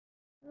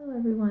Hello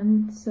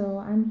everyone, so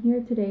I'm here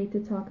today to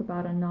talk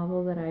about a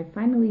novel that I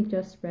finally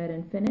just read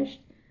and finished,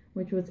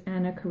 which was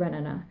Anna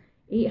Karenina,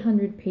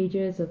 800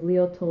 pages of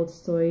Leo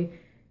Tolstoy,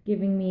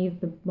 giving me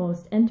the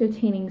most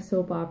entertaining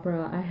soap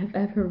opera I have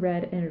ever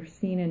read and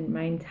seen in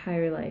my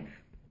entire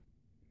life.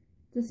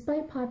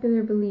 Despite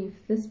popular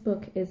belief, this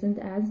book isn't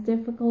as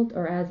difficult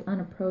or as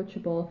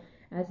unapproachable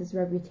as its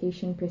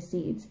reputation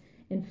precedes.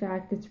 In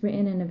fact, it's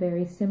written in a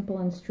very simple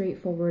and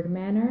straightforward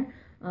manner,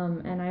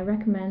 and I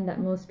recommend that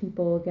most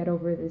people get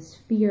over this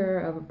fear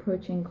of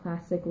approaching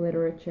classic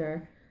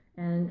literature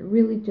and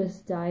really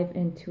just dive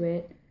into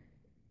it.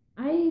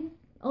 I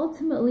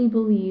ultimately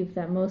believe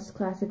that most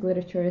classic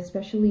literature,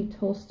 especially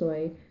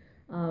Tolstoy,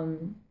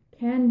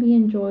 can be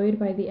enjoyed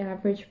by the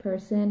average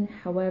person.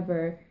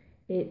 However,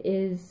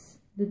 the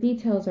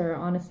details are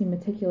honestly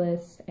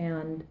meticulous,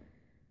 and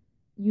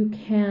you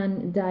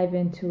can dive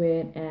into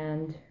it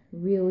and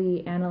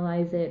really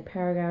analyze it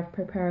paragraph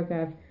per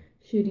paragraph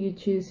should you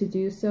choose to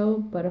do so.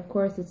 But of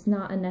course, it's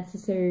not a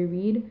necessary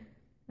read.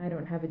 I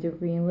don't have a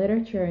degree in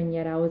literature, and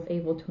yet I was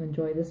able to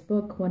enjoy this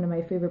book. One of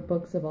my favorite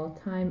books of all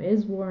time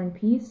is War and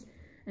Peace,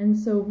 and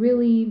so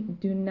really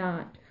do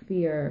not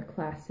fear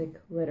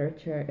classic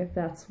literature. If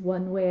that's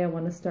one way I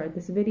want to start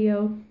this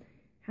video,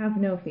 have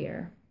no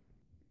fear.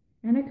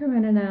 Anna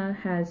Karenina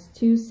has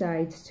two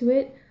sides to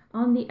it.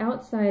 On the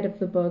outside of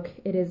the book,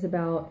 it is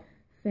about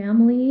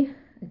family.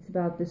 It's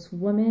about this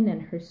woman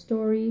and her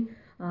story,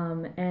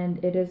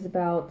 and it is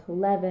about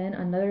Levin,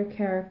 another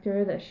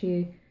character that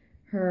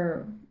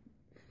her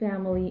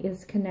family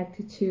is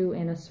connected to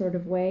in a sort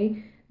of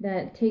way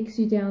that takes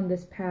you down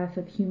this path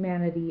of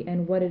humanity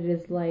and what it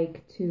is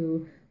like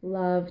to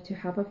love, to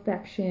have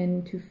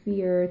affection, to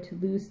fear, to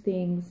lose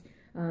things,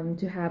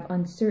 to have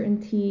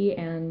uncertainty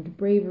and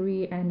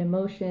bravery and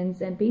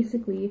emotions. And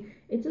basically,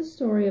 it's a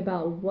story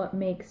about what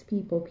makes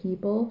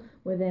people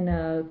within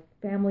a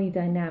family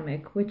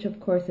dynamic, which of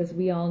course, as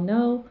we all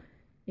know,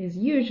 is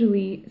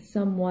usually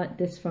somewhat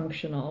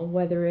dysfunctional.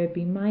 Whether it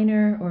be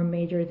minor or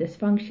major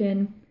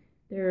dysfunction,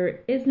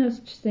 there is no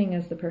such thing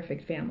as the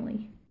perfect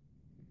family.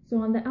 So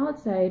on the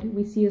outside,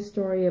 we see a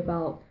story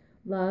about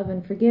love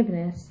and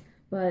forgiveness,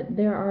 but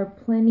there are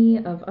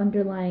plenty of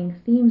underlying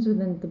themes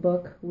within the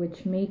book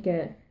which make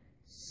it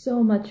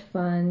so much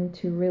fun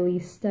to really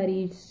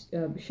study,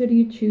 should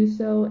you choose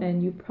so,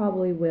 and you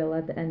probably will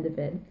at the end of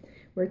it.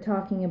 We're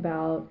talking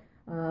about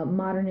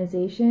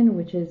modernization,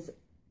 which is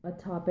a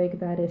topic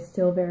that is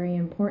still very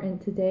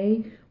important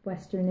today,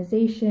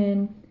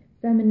 Westernization,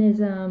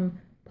 feminism,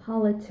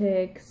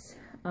 politics,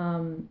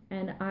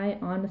 and I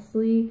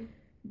honestly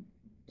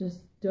just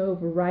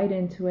dove right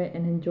into it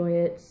and enjoy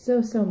it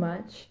so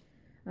much.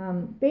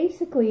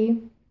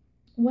 Basically,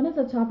 one of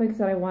the topics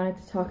that I wanted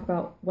to talk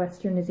about,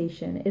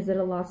 Westernization. Is it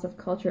a loss of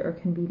culture or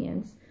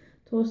convenience?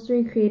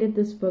 Tolstoy created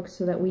this book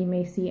so that we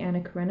may see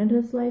Anna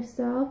Karenina's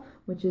lifestyle,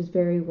 which is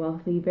very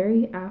wealthy,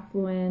 very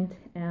affluent,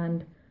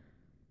 and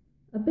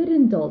a bit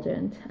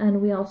indulgent.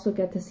 And we also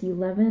get to see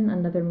Levin,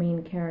 another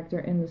main character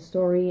in the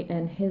story,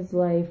 and his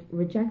life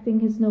rejecting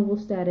his noble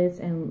status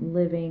and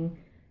living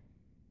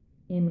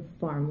in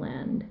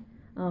farmland.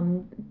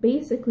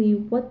 Basically,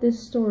 what this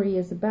story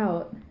is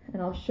about,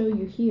 and I'll show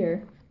you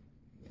here,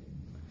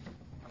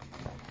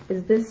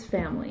 is this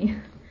family.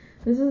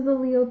 This is the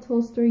Leo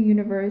Tolstoy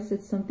universe.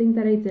 It's something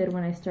that I did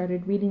when I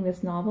started reading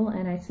this novel,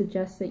 and I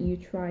suggest that you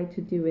try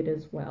to do it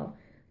as well.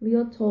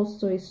 Leo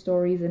Tolstoy's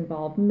stories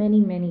involve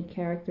many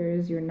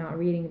characters. You're not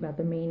reading about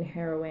the main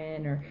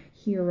heroine or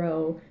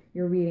hero.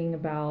 You're reading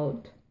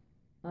about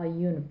a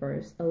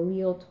universe, a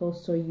Leo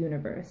Tolstoy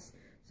universe.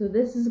 So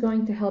this is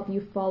going to help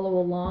you follow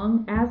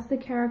along as the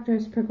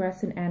characters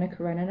progress in Anna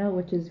Karenina,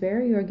 which is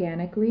very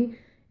organically.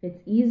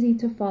 It's easy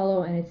to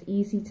follow, and it's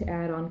easy to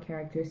add on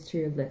characters to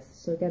your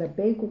list. So get a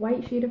big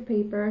white sheet of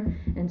paper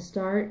and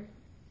start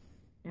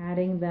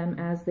adding them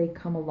as they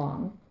come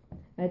along.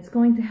 It's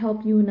going to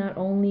help you not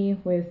only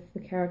with the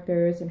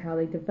characters and how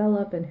they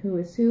develop and who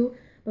is who,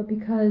 but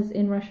because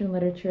in Russian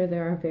literature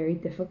there are very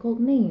difficult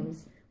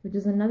names, which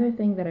is another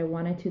thing that I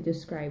wanted to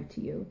describe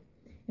to you.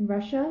 In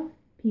Russia,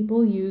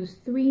 people use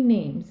 3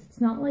 names.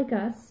 It's not like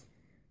us.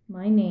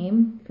 My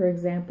name, for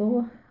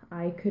example,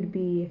 I could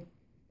be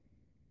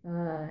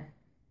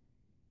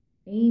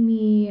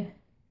Amy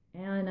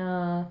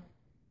Anna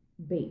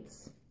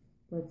Bates,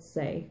 let's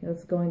say.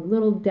 It's going a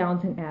little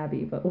Downton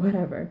Abbey, but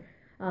whatever.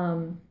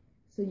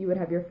 So you would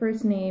have your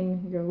first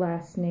name, your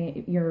last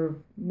name, your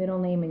middle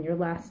name, and your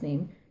last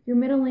name. Your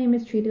middle name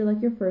is treated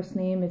like your first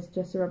name. It's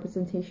just a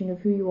representation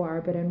of who you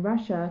are. But in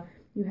Russia,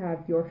 you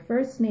have your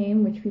first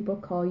name, which people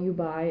call you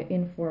by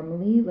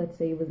informally. Let's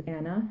say it was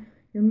Anna.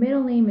 Your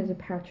middle name is a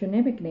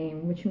patronymic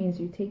name, which means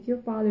you take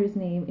your father's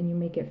name and you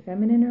make it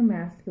feminine or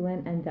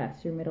masculine, and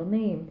that's your middle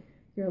name.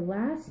 Your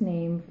last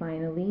name,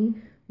 finally,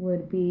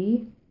 would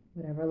be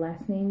whatever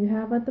last name you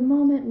have at the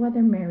moment,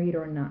 whether married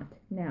or not.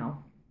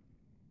 Now,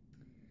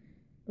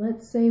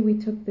 let's say we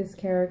took this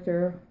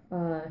character,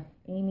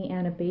 Amy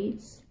Anna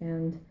Bates,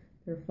 and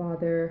their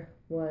father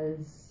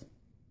was,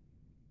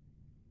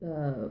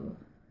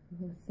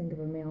 let's think of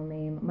a male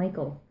name,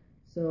 Michael.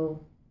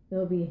 So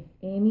it'll be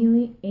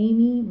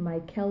Amy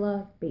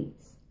Michaela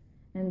Bates.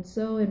 And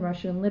so in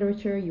Russian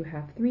literature, you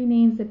have 3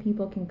 names that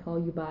people can call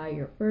you by: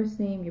 your first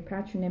name, your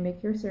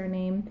patronymic, your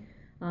surname,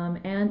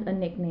 and a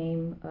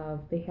nickname.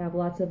 They have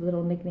lots of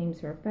little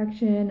nicknames for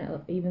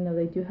affection. Even though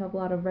they do have a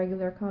lot of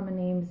regular common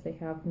names, they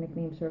have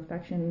nicknames for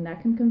affection, and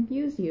that can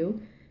confuse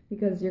you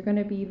because you're going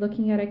to be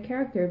looking at a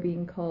character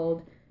being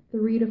called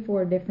 3 to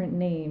 4 different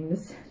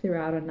names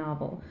throughout a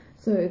novel.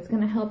 So it's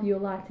going to help you a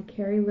lot to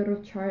carry a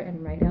little chart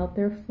and write out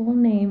their full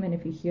name, and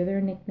if you hear their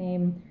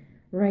nickname,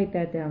 write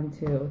that down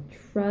too.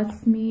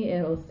 Trust me,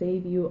 it'll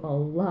save you a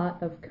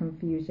lot of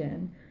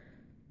confusion.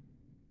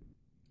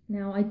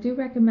 Now, I do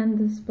recommend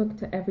this book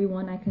to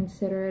everyone. I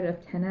consider it a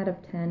 10 out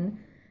of 10.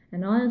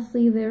 And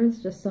honestly,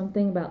 there's just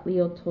something about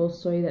Leo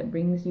Tolstoy that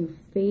brings you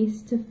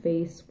face to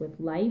face with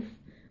life,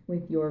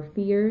 with your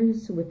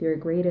fears, with your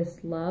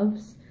greatest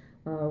loves,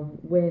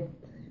 with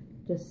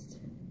just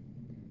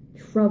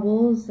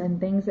troubles and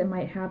things that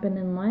might happen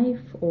in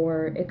life,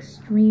 or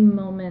extreme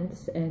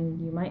moments,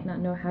 and you might not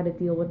know how to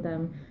deal with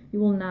them. You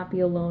will not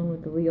be alone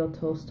with the Leo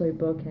Tolstoy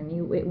book, and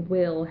it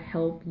will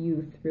help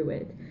you through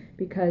it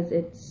because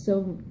it's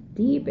so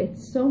deep,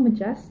 it's so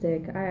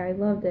majestic. I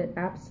loved it.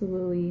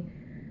 Absolutely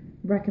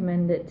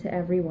recommend it to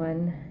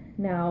everyone.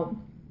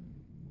 Now,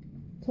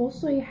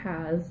 Tolstoy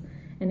has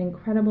an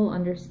incredible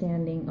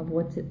understanding of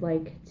what's it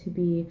like to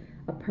be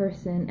a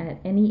person at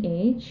any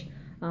age,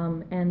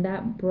 and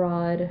that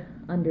broad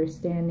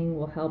understanding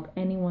will help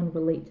anyone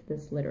relate to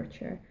this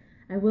literature.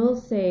 I will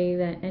say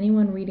that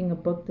anyone reading a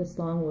book this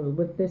long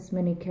with this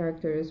many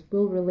characters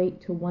will relate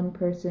to one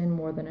person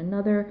more than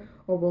another,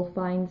 or will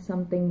find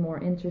something more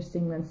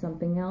interesting than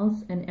something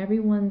else, and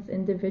everyone's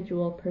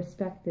individual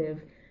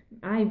perspective,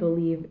 I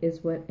believe,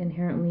 is what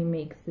inherently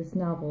makes this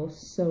novel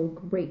so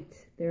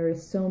great. There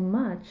is so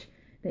much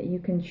that you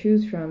can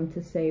choose from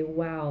to say,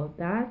 wow,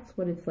 that's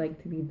what it's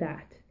like to be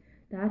that.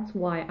 That's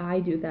why I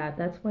do that.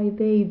 That's why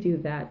they do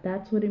that.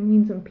 That's what it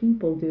means when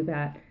people do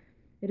that.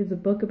 It is a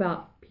book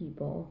about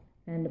people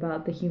and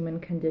about the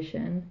human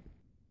condition.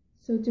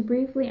 So to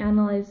briefly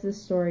analyze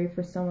this story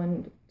for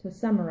someone, to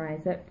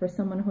summarize it, for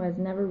someone who has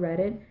never read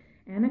it,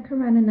 Anna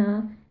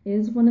Karenina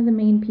is one of the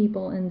main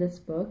people in this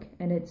book,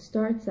 and it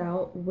starts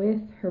out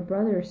with her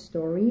brother's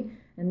story,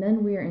 and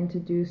then we are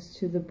introduced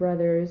to the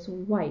brother's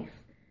wife.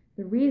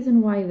 The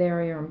reason why they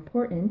are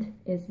important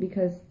is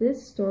because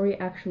this story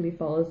actually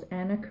follows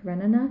Anna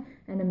Karenina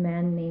and a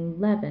man named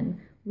Levin.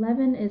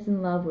 Levin is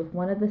in love with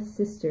one of the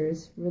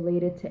sisters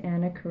related to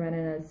Anna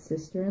Karenina's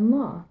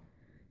sister-in-law.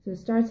 So it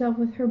starts out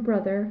with her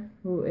brother,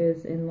 who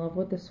is in love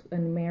with this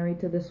and married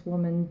to this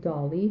woman,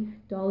 Dolly.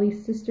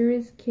 Dolly's sister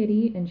is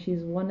Kitty, and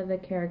she's one of the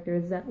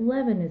characters that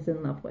Levin is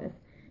in love with.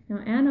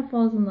 Now, Anna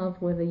falls in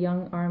love with a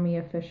young army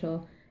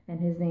official, and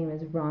his name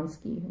is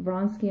Vronsky.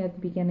 Vronsky, at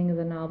the beginning of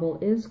the novel,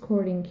 is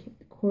courting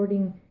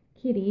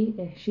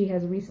Kitty. She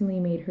has recently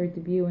made her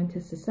debut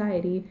into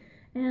society,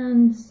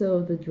 and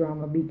so the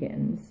drama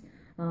begins.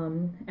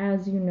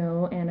 As you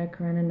know, Anna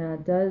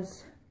Karenina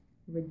does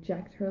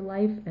reject her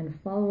life and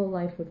follow a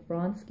life with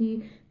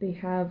Vronsky. They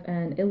have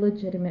an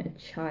illegitimate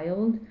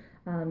child.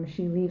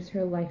 She leaves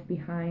her life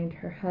behind,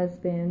 her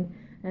husband,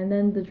 and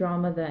then the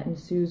drama that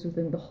ensues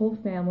within the whole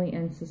family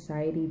and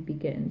society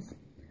begins.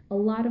 A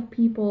lot of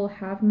people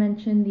have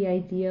mentioned the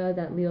idea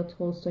that Leo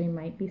Tolstoy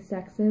might be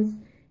sexist.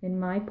 In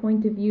my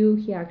point of view,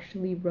 he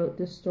actually wrote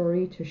this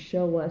story to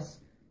show us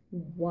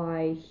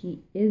why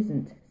he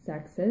isn't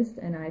sexist,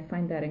 and I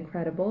find that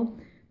incredible.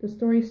 The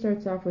story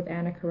starts off with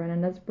Anna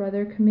Karenina's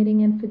brother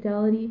committing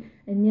infidelity,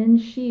 and then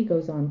she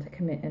goes on to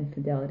commit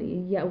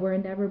infidelity. Yet we're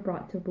never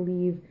brought to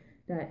believe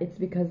that it's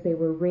because they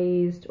were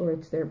raised or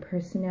it's their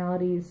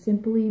personalities,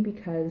 simply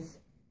because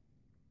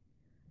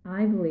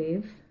I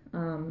believe,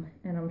 and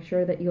I'm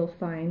sure that you'll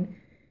find,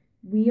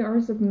 we are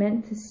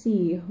meant to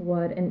see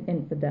what an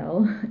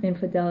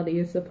infidelity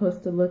is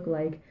supposed to look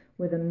like,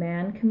 with a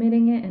man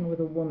committing it and with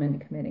a woman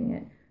committing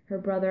it. Her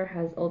brother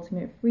has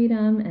ultimate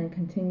freedom and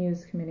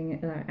continues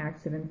committing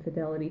acts of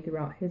infidelity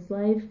throughout his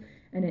life,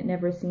 and it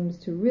never seems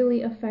to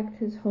really affect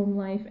his home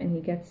life, and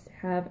he gets to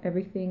have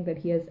everything that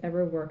he has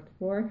ever worked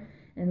for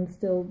and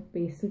still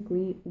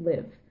basically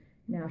live.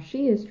 Now,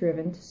 she is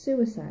driven to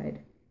suicide.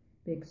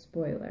 Big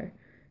spoiler.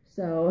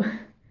 So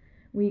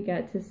we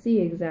get to see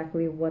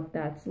exactly what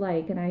that's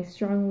like, and I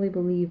strongly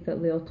believe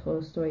that Leo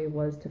Tolstoy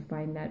was to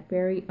find that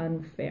very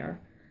unfair.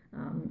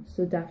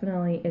 So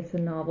definitely it's a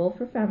novel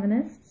for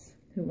feminists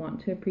who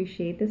want to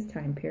appreciate this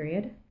time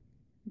period.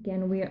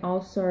 Again, we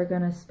also are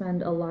going to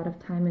spend a lot of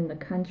time in the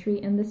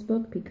country in this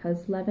book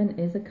because Levin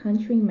is a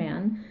country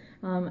man,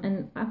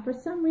 and for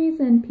some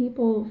reason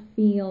people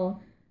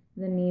feel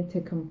the need to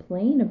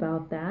complain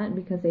about that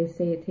because they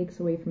say it takes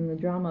away from the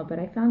drama, but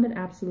I found it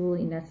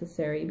absolutely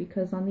necessary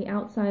because on the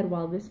outside,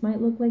 while this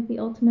might look like the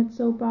ultimate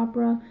soap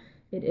opera,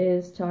 it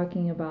is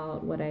talking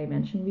about what I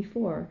mentioned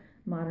before: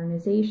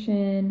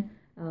 modernization,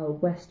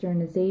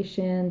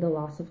 Westernization, the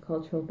loss of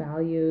cultural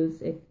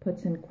values. It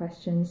puts in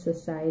question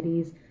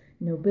society's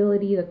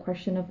nobility, the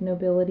question of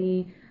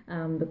nobility,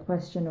 the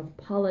question of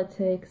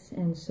politics,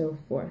 and so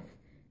forth.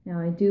 Now,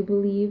 I do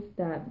believe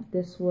that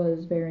this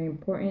was very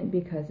important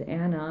because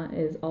Anna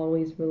is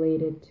always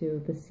related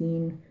to the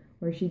scene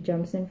where she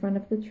jumps in front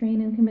of the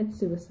train and commits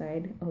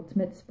suicide.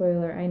 Ultimate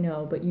spoiler, I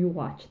know, but you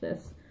watch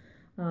this.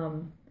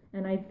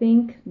 And I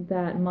think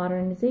that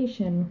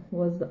modernization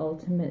was the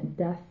ultimate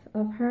death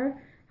of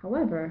her.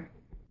 However,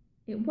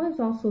 it was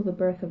also the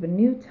birth of a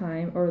new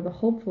time, or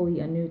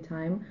hopefully a new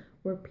time,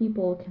 where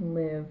people can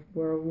live,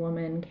 where a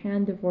woman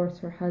can divorce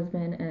her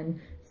husband and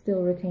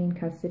still retain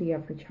custody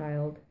of her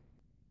child.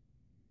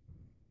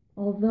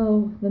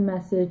 Although the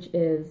message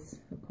is,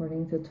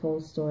 according to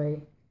Tolstoy,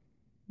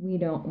 we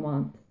don't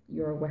want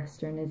your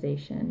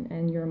Westernization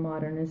and your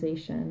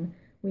modernization.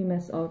 We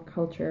miss our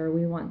culture.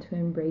 We want to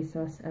embrace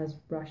us as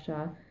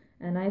Russia.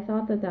 And I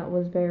thought that that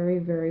was very,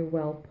 very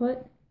well put.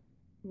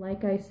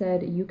 Like I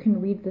said, you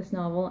can read this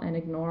novel and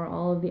ignore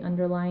all of the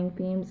underlying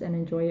themes and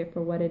enjoy it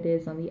for what it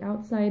is on the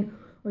outside,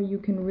 or you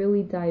can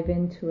really dive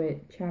into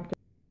it chapter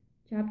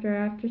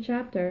after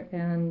chapter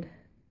and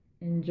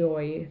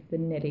enjoy the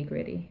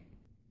nitty-gritty.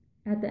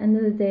 At the end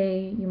of the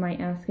day, you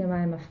might ask if I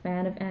am a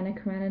fan of Anna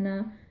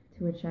Karenina,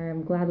 to which I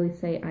am gladly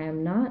say I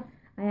am not.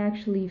 I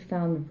actually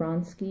found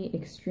Vronsky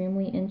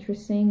extremely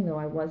interesting, though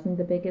I wasn't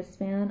the biggest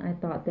fan. I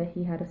thought that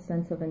he had a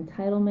sense of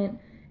entitlement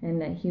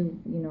and that he,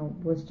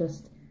 was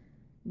just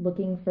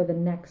looking for the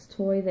next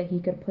toy that he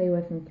could play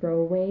with and throw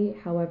away.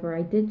 However,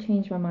 I did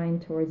change my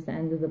mind towards the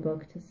end of the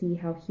book to see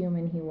how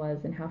human he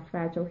was and how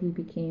fragile he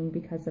became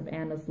because of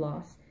Anna's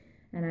loss.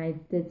 And I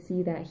did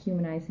see that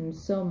humanize him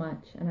so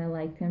much, and I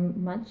liked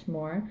him much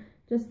more,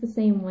 just the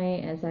same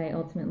way as I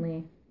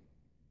ultimately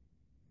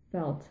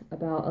felt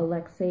about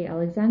Alexei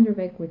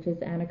Alexandrovich, which is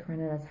Anna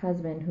Karenina's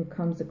husband, who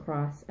comes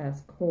across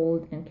as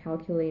cold and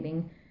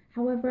calculating.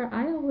 However,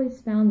 I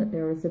always found that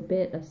there was a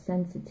bit of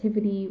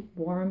sensitivity,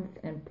 warmth,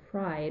 and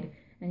pride,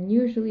 and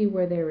usually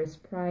where there is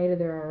pride,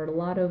 there are a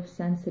lot of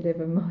sensitive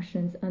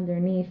emotions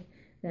underneath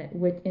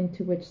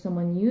into which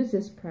someone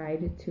uses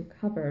pride to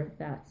cover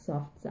that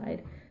soft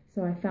side.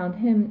 So I found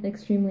him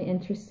extremely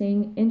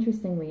interesting.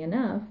 Interestingly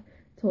enough,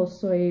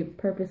 Tolstoy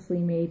purposely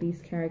made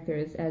these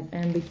characters as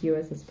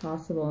ambiguous as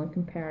possible in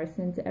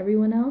comparison to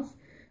everyone else.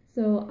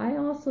 So I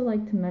also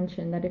like to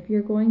mention that if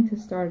you're going to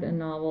start a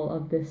novel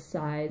of this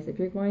size, if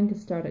you're going to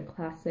start a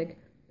classic,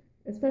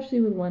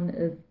 especially with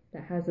one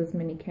that has as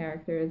many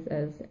characters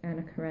as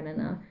Anna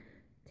Karenina,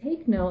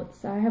 take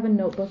notes. I have a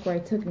notebook where I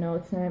took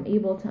notes, and I'm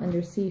able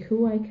to see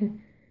who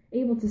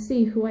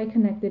I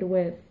connected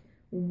with,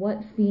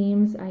 what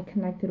themes I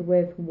connected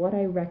with, what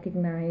I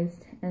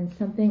recognized. And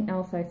something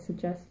else I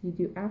suggest you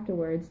do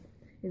afterwards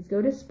is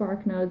go to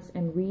SparkNotes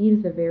and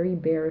read the very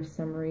bare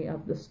summary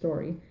of the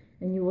story,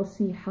 and you will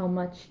see how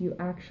much you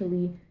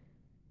actually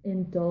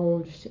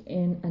indulged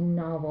in a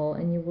novel,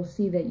 and you will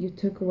see that you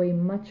took away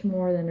much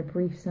more than a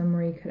brief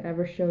summary could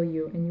ever show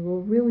you, and you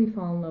will really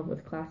fall in love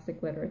with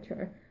classic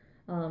literature.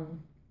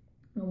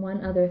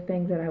 One other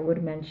thing that I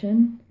would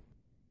mention: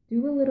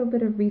 do a little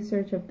bit of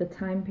research of the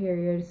time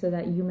period so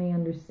that you may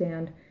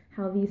understand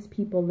how these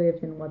people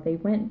lived and what they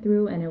went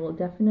through, and it will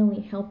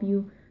definitely help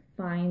you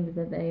find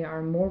that they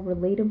are more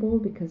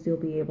relatable because you'll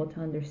be able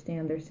to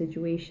understand their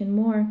situation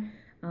more,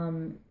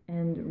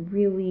 and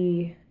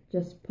really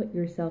just put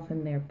yourself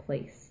in their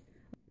place.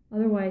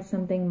 Otherwise,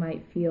 something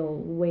might feel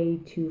way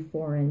too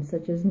foreign,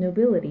 such as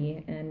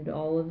nobility and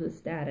all of the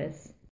status.